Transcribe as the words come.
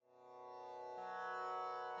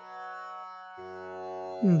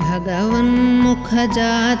भगवन मुख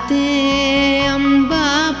जाते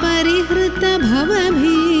अम्बा परिहृत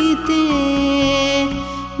भवभीते।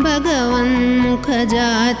 भगवन मुख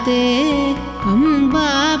जाते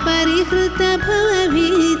अम्बा परिहृत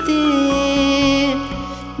भवभीते।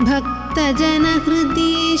 भक्तजन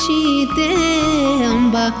हृदि शीते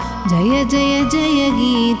अम्बा जय जय जय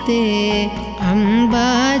गीते।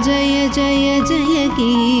 अम्बा जय जय जय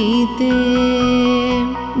गीते।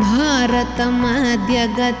 भारत मध्य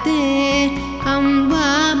गते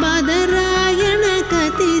अम्बा बादरायण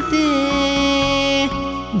कथिते।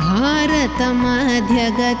 भारत मध्य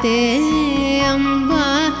गते अम्बा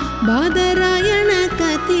बादरायण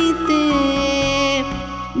कथिते।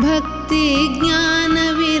 भक्ति ज्ञान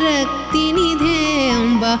विरक्ति निधे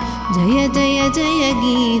अम्बा जय जय जय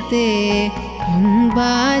गीते।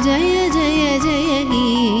 अम्बा जय जय जय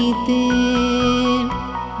गीते।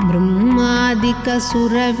 ब्रह्मादिक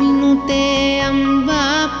सुर विनुते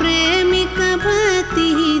अम्बा प्रेमिक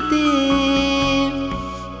भक्तिहिते।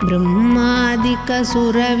 ब्रह्मादिक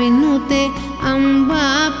सुर विनुते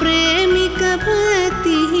अम्बा प्रेमिक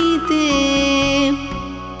भक्तिहिते।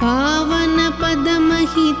 पावन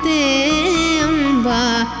पदमहिते अम्बा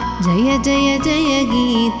जय जय जय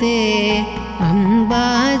गीते।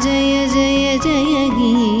 अम्बा जय जय जय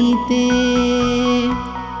गीते।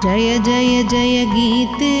 जय जय जय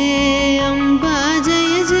गीते अम्बा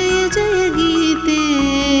जय जय जय गीते।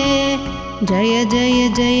 जय जय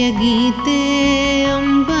जय गीते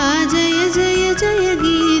अम्बा जय जय जय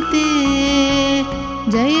गीते।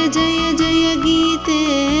 जय जय जय गीते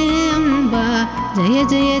अम्बा जय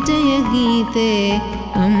जय जय गीते।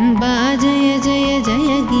 अम्बा जय जय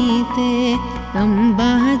जय गीते।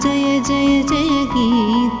 अम्बा जय जय जय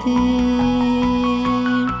गीते।